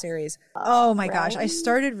Summer series. Oh my gosh. I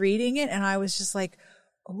started reading it and I was just like,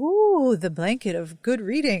 ooh, the blanket of good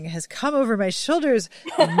reading has come over my shoulders.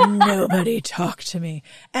 Nobody talked to me.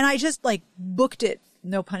 And I just like booked it,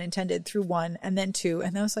 no pun intended, through 1 and then 2.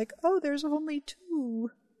 And I was like, oh, there's only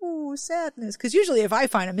 2. Oh, sadness. Because usually if I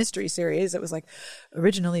find a mystery series that was like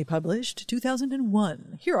originally published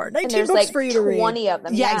 2001, here are 19 books like for you to read. 20 of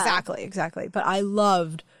them. Yeah, exactly. But I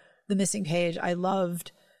loved The Missing Page. I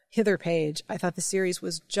loved Hither Page. I thought the series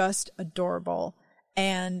was just adorable.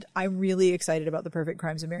 And I'm really excited about The Perfect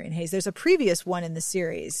Crimes of Marion Hayes. There's a previous one in the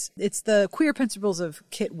series. It's The Queer Principles of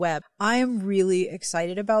Kit Webb. I am really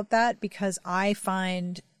excited about that because I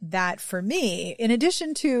find that for me, in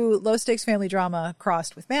addition to low stakes family drama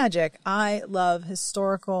crossed with magic, I love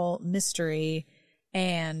historical mystery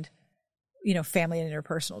and, you know, family and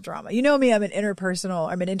interpersonal drama. You know me, I'm an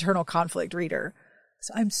internal conflict reader.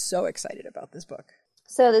 So I'm so excited about this book.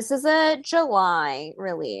 So this is a July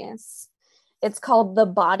release. It's called The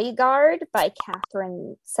Bodyguard by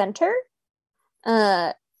Catherine Center.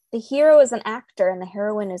 The hero is an actor and the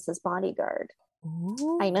heroine is his bodyguard.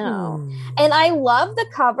 Ooh. I know. And I love the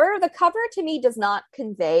cover. The cover to me does not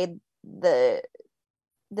convey the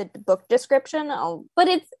book description. But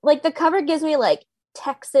it's like the cover gives me like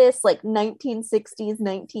Texas, like 1960s,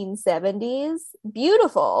 1970s.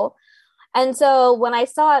 Beautiful. And so when I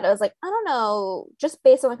saw it, I was like, I don't know, just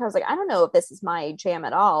based on the cover, I was like, I don't know if this is my jam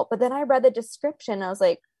at all. But then I read the description and I was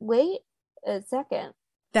like, wait a second.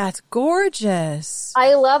 That's gorgeous.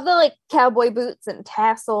 I love the like cowboy boots and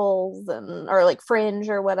tassels or like fringe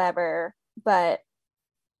or whatever. But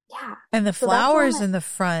yeah. And the flowers in the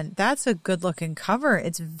front, that's a good looking cover.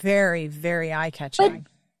 It's very, very eye catching.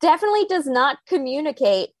 definitely does not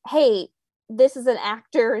communicate, hey, this is an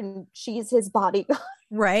actor and she's his bodyguard.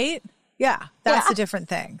 Right? Yeah, that's a different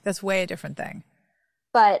thing. That's way a different thing.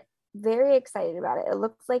 But very excited about it. It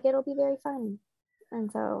looks like it'll be very fun.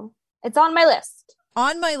 And so it's on my list.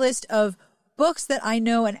 On my list of books that I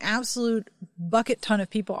know an absolute bucket ton of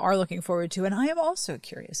people are looking forward to, and I am also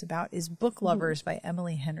curious about, is Book Lovers by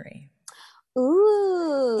Emily Henry.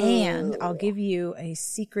 Ooh. And I'll give you a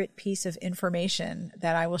secret piece of information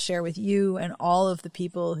that I will share with you and all of the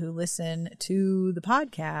people who listen to the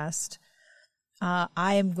podcast. I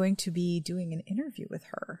am going to be doing an interview with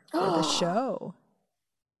her for the show.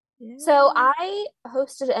 Yeah. So I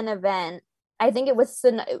hosted an event. I think it was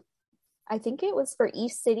for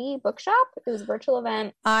East City Bookshop. It was a virtual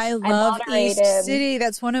event. I love East City.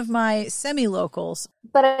 That's one of my semi-locals.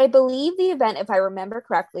 But I believe the event, if I remember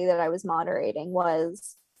correctly, that I was moderating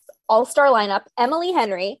was all-star lineup: Emily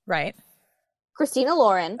Henry, right? Christina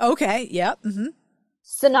Lauren. Okay. Yep. Mm-hmm.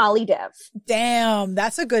 Sonali Dev. Damn,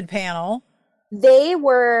 that's a good panel. They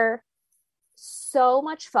were so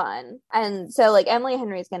much fun, and so like Emily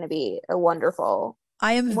Henry is going to be a wonderful.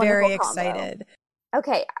 I am very excited.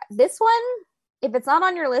 Okay, this one, if it's not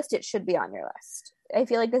on your list, it should be on your list. I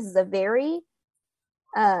feel like this is a very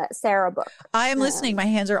Sarah book. I am listening. My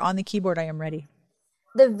hands are on the keyboard. I am ready.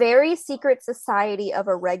 The Very Secret Society of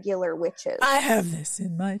Irregular Witches. I have this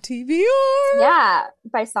in my TBR. Yeah,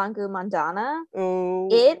 by Sangu Mandana. Oh,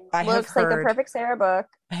 it looks like the perfect Sarah book.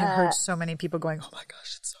 I have heard so many people going, oh my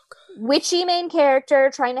gosh, it's so good. Witchy main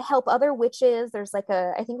character trying to help other witches. There's like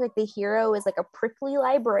I think like the hero is like a prickly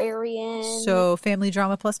librarian. So family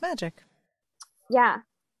drama plus magic. Yeah.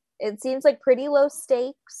 It seems like pretty low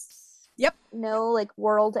stakes. Yep. No like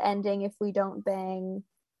world ending if we don't bang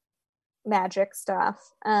magic stuff.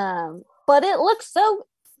 But it looks so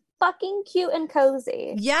fucking cute and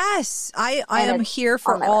cozy. Yes. I am here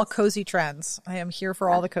for all cozy trends. I am here for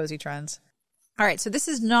all the cozy trends. All right. So this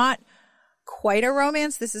is not quite a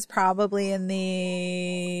romance. This is probably in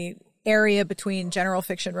the area between general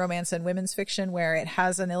fiction, romance, and women's fiction, where it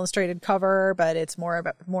has an illustrated cover, but it's more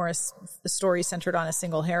a story centered on a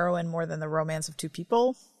single heroine more than the romance of two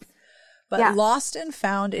people. But Lost and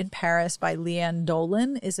Found in Paris by Leanne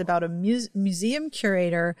Dolan is about a museum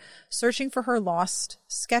curator searching for her lost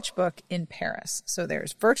sketchbook in Paris. So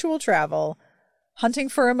there's virtual travel, hunting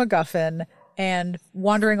for a MacGuffin, and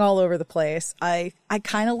wandering all over the place. I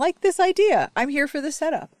kind of like this idea. I'm here for the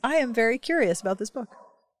setup. I am very curious about this book.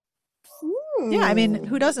 Yeah, I mean,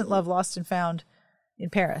 who doesn't love Lost and Found in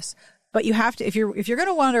Paris? But you have to, if you're going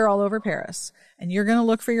to wander all over Paris and you're going to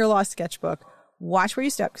look for your lost sketchbook, watch where you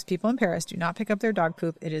step, because people in Paris do not pick up their dog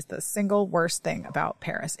poop. It is the single worst thing about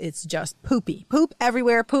Paris. It's just poopy. Poop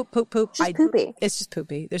everywhere. Poop, poop, poop. Just poopy. It's just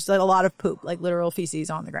poopy. There's like a lot of poop, like literal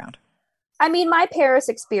feces on the ground. I mean, my Paris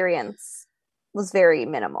experience was very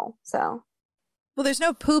minimal, so. Well, there's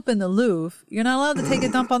no poop in the Louvre. You're not allowed to take a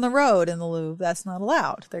dump on the road in the Louvre. That's not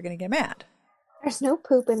allowed. They're going to get mad. There's no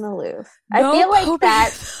poop in the Louvre. I feel like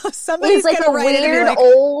that somebody's like a weird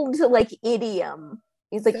old like idiom.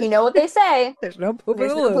 He's like, you know what they say? There's no poop in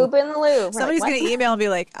the Louvre. Poop in the Louvre. Somebody's going to email and be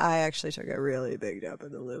like, I actually took a really big dump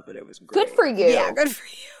in the Louvre, but it was great. Good for you. Yeah, good for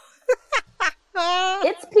you.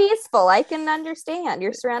 It's peaceful. I can understand.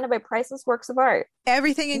 You're surrounded by priceless works of art.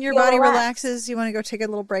 Everything in your body relaxes. You want to go take a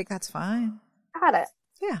little break? That's fine. Got it.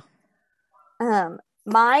 Yeah.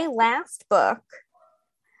 My last book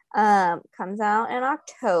comes out in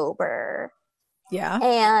October. Yeah.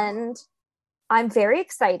 And I'm very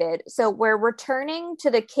excited. So we're returning to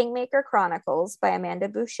the Kingmaker Chronicles by Amanda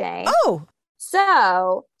Boucher. Oh.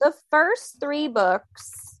 So the first 3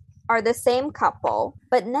 books are the same couple,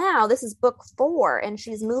 but now this is book 4 and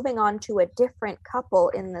she's moving on to a different couple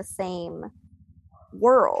in the same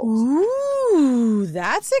world. Ooh,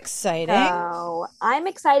 that's exciting. So I'm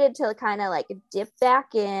excited to kind of like dip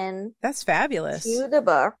back in. That's fabulous. To the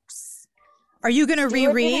books. Are you going to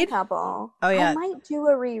reread? Couple. Oh yeah. I might do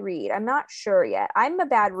a reread. I'm not sure yet. I'm a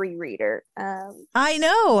bad rereader. I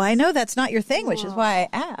know that's not your thing, which is why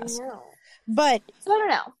I asked. But so I don't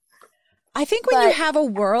know. I think when you have a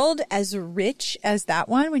world as rich as that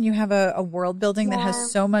one, when you have a world building that has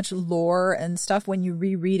so much lore and stuff, when you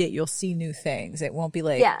reread it, you'll see new things. It won't be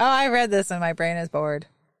like, oh, I read this and my brain is bored.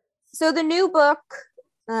 So the new book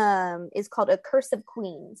is called A Curse of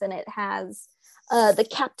Queens, and it has the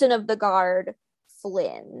captain of the guard,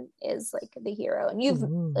 Flynn, is like the hero. And you've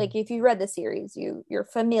like, if you read the series, you're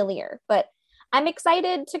familiar. But I'm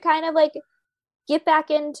excited to kind of like get back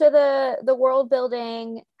into the world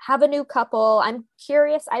building, have a new couple. I'm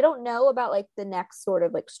curious. I don't know about like the next sort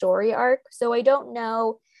of like story arc. So I don't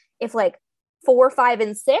know if like 4, 5,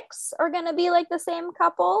 and 6 are going to be like the same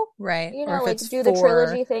couple. Right. You know, like do the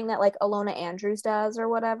trilogy thing that like Alona Andrews does or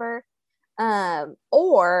whatever.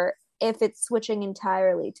 Or if it's switching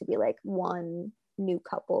entirely to be like one new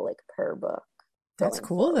couple like per book. That's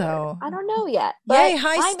cool though. I don't know yet. Yay,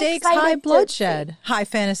 high stakes, high bloodshed. High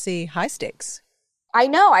fantasy, high stakes. I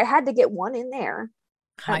know. I had to get one in there.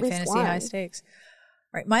 High fantasy, high stakes.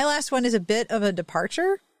 All right. My last one is a bit of a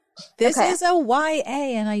departure. This is a YA,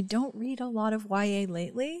 and I don't read a lot of YA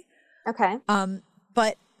lately. Okay.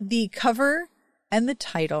 But the cover and the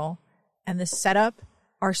title and the setup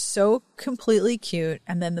are so completely cute.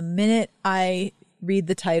 And then the minute I read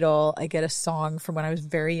the title, I get a song from when I was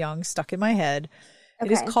very young stuck in my head.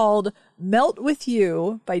 It is called Melt With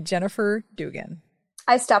You by Jennifer Dugan.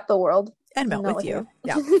 I Stop the World. And Melt With You.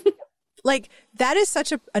 Yeah. Like, that is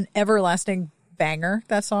such an everlasting banger,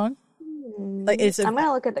 that song. Like, I'm going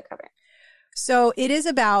to look at the cover. So it is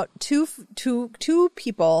about two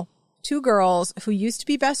people, two girls who used to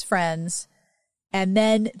be best friends, and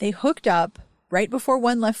then they hooked up right before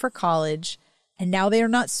one left for college, and now they are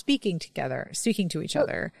not speaking to each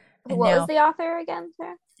other. And what was the author again,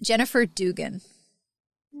 Sarah? Jennifer Dugan.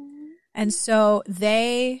 And so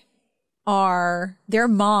their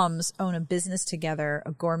moms own a business together,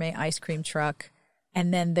 a gourmet ice cream truck.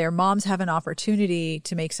 And then their moms have an opportunity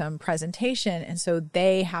to make some presentation. And so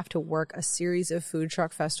they have to work a series of food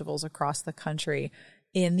truck festivals across the country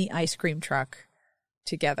in the ice cream truck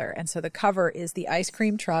together. And so the cover is the ice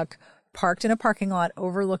cream truck parked in a parking lot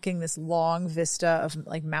overlooking this long vista of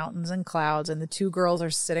like mountains and clouds. And the two girls are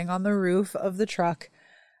sitting on the roof of the truck.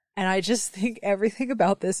 And I just think everything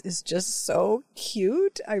about this is just so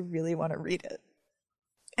cute. I really want to read it.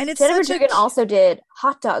 And it's Jennifer Dugan also did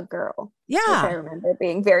Hot Dog Girl. Yeah. Which I remember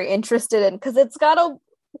being very interested in because it's got a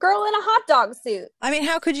girl in a hot dog suit. I mean,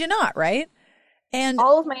 how could you not, right? And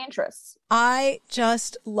all of my interests. I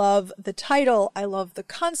just love the title. I love the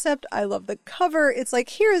concept. I love the cover. It's like,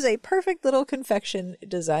 here is a perfect little confection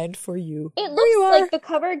designed for you. It looks like the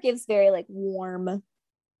cover gives very like warm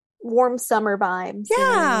summer vibes.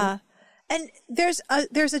 Yeah. And there's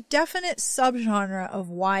a definite subgenre of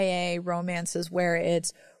YA romances where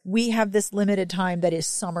it's, we have this limited time that is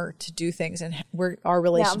summer to do things, and our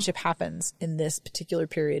relationship happens in this particular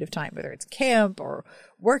period of time, whether it's camp or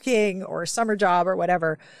working or summer job or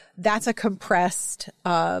whatever. That's a compressed,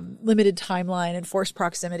 limited timeline and forced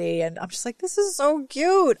proximity. And I'm just like, this is so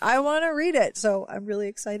cute. I want to read it. So I'm really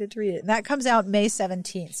excited to read it. And that comes out May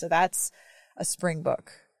 17th. So that's a spring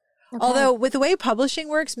book. Okay. Although with the way publishing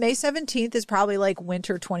works, May 17th is probably like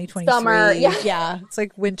winter 2023. Summer, yeah. It's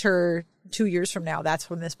like winter 2 years from now. That's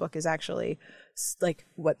when this book is actually like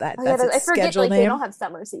that's its I forget, schedule name. They don't have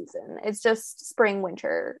summer season. It's just spring,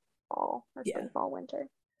 winter, fall, or spring, fall, winter.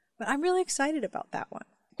 But I'm really excited about that one.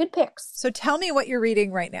 Good picks. So tell me what you're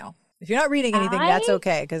reading right now. If you're not reading anything, that's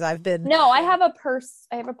okay, because I've been... No, I have a purse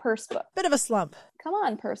book. Bit of a slump. Come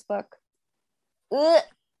on, purse book. Ugh.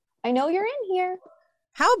 I know you're in here.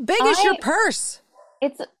 How big is your purse?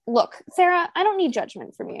 Look, Sarah, I don't need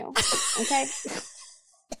judgment from you. Okay?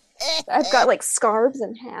 I've got like scarves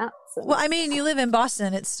and hats. Well, I mean, you live in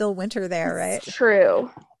Boston. It's still winter there, right? It's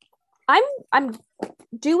true. I'm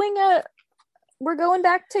doing we're going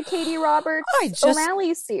back to Katie Roberts'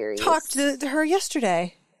 O'Malley series. Talked to her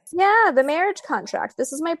yesterday. Yeah, The Marriage Contract.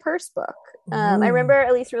 This is my purse book. I remember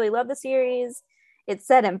Elise really loved the series. It's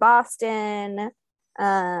set in Boston.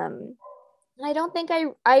 I don't think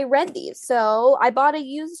I read these, so I bought a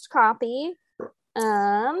used copy.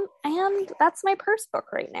 And that's my purse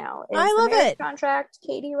book right now. I love it. Contract,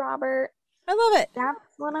 Katie Robert. I love it. That's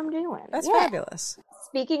what I'm doing. That's fabulous.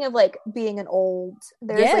 Speaking of like being an old,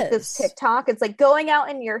 there's like this TikTok. It's like going out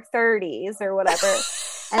in your 30s or whatever,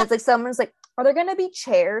 and it's like someone's like, "Are there going to be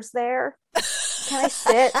chairs there? Can I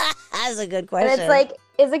sit?" That's a good question. And it's like,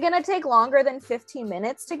 is it going to take longer than 15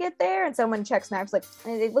 minutes to get there? And someone checks maps, like,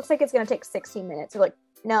 it looks like it's going to take 16 minutes. They're like,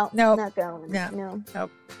 no, not going. No.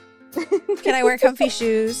 Nope. Can I wear comfy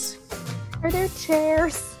shoes? Are there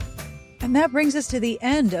chairs? And that brings us to the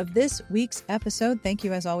end of this week's episode. Thank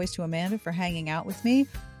you, as always, to Amanda for hanging out with me.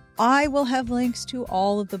 I will have links to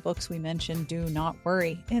all of the books we mentioned, do not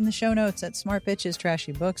worry, in the show notes at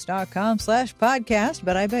smartbitchestrashybooks.com/podcast.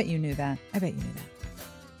 But I bet you knew that.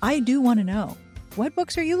 I do want to know, what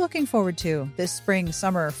books are you looking forward to this spring,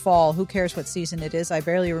 summer, fall? Who cares what season it is? I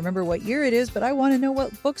barely remember what year it is, but I want to know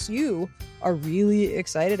what books you are really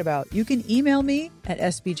excited about. You can email me at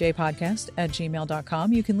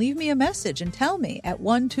sbjpodcast@gmail.com. You can leave me a message and tell me at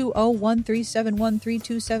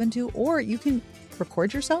 120-137-13272, or you can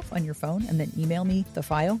record yourself on your phone and then email me the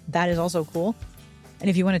file. That is also cool. And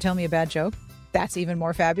if you want to tell me a bad joke, That's even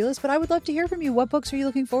more fabulous, but I would love to hear from you. What books are you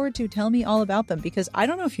looking forward to? Tell me all about them, because I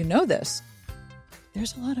don't know if you know this.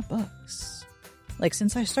 There's a lot of books. Like,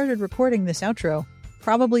 since I started recording this outro,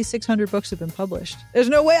 probably 600 books have been published. There's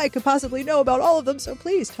no way I could possibly know about all of them, so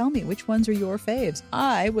please tell me which ones are your faves.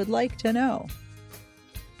 I would like to know.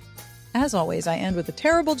 As always, I end with a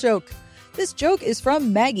terrible joke. This joke is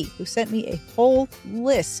from Maggie, who sent me a whole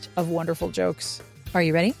list of wonderful jokes. Are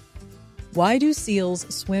you ready? Why do seals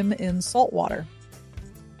swim in salt water?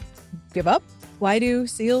 Give up? Why do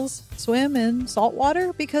seals swim in salt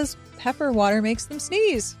water? Because pepper water makes them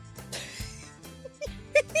sneeze.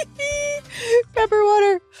 Pepper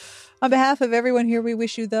water. On behalf of everyone here, we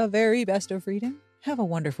wish you the very best of reading. Have a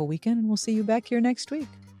wonderful weekend, and we'll see you back here next week.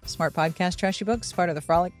 Smart Podcast, Trashy Books, part of the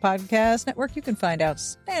Frolic Podcast Network. You can find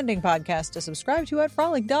outstanding podcasts to subscribe to at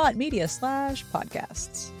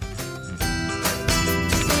frolic.media/podcasts.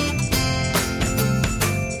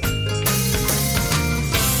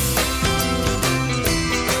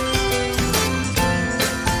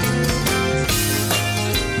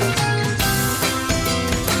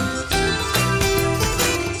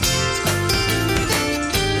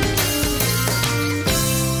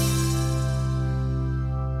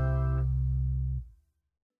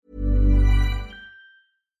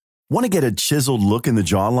 Want to get a chiseled look in the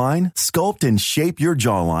jawline? Sculpt and shape your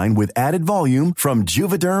jawline with added volume from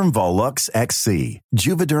Juvederm Volux XC.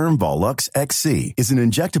 Juvederm Volux XC is an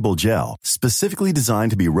injectable gel specifically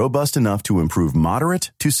designed to be robust enough to improve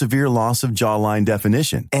moderate to severe loss of jawline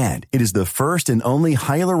definition. And it is the first and only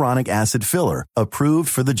hyaluronic acid filler approved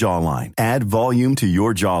for the jawline. Add volume to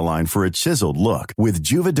your jawline for a chiseled look with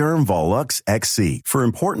Juvederm Volux XC. For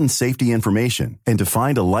important safety information and to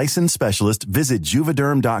find a licensed specialist, visit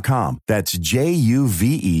Juvederm.com. That's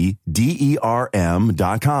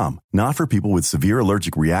Juvederm.com. Not for people with severe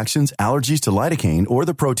allergic reactions, allergies to lidocaine, or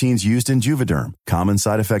the proteins used in Juvederm. Common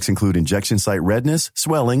side effects include injection site redness,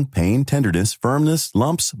 swelling, pain, tenderness, firmness,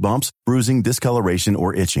 lumps, bumps, bruising, discoloration,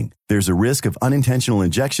 or itching. There's a risk of unintentional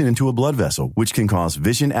injection into a blood vessel, which can cause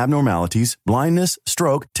vision abnormalities, blindness,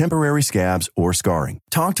 stroke, temporary scabs, or scarring.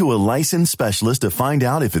 Talk to a licensed specialist to find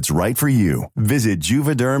out if it's right for you. Visit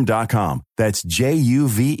Juvederm.com. That's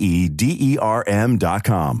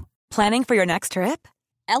Juvederm.com. Planning for your next trip?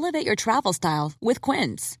 Elevate your travel style with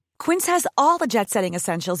Quince. Quince has all the jet-setting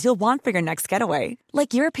essentials you'll want for your next getaway,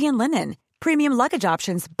 like European linen, premium luggage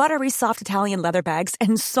options, buttery soft Italian leather bags,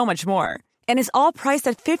 and so much more. And is all priced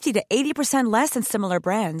at 50 to 80% less than similar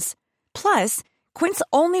brands. Plus, Quince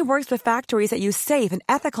only works with factories that use safe and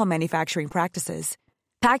ethical manufacturing practices.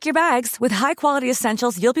 Pack your bags with high-quality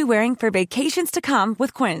essentials you'll be wearing for vacations to come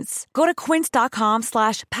with Quince. Go to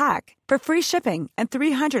quince.com/pack for free shipping and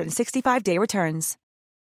 365-day returns.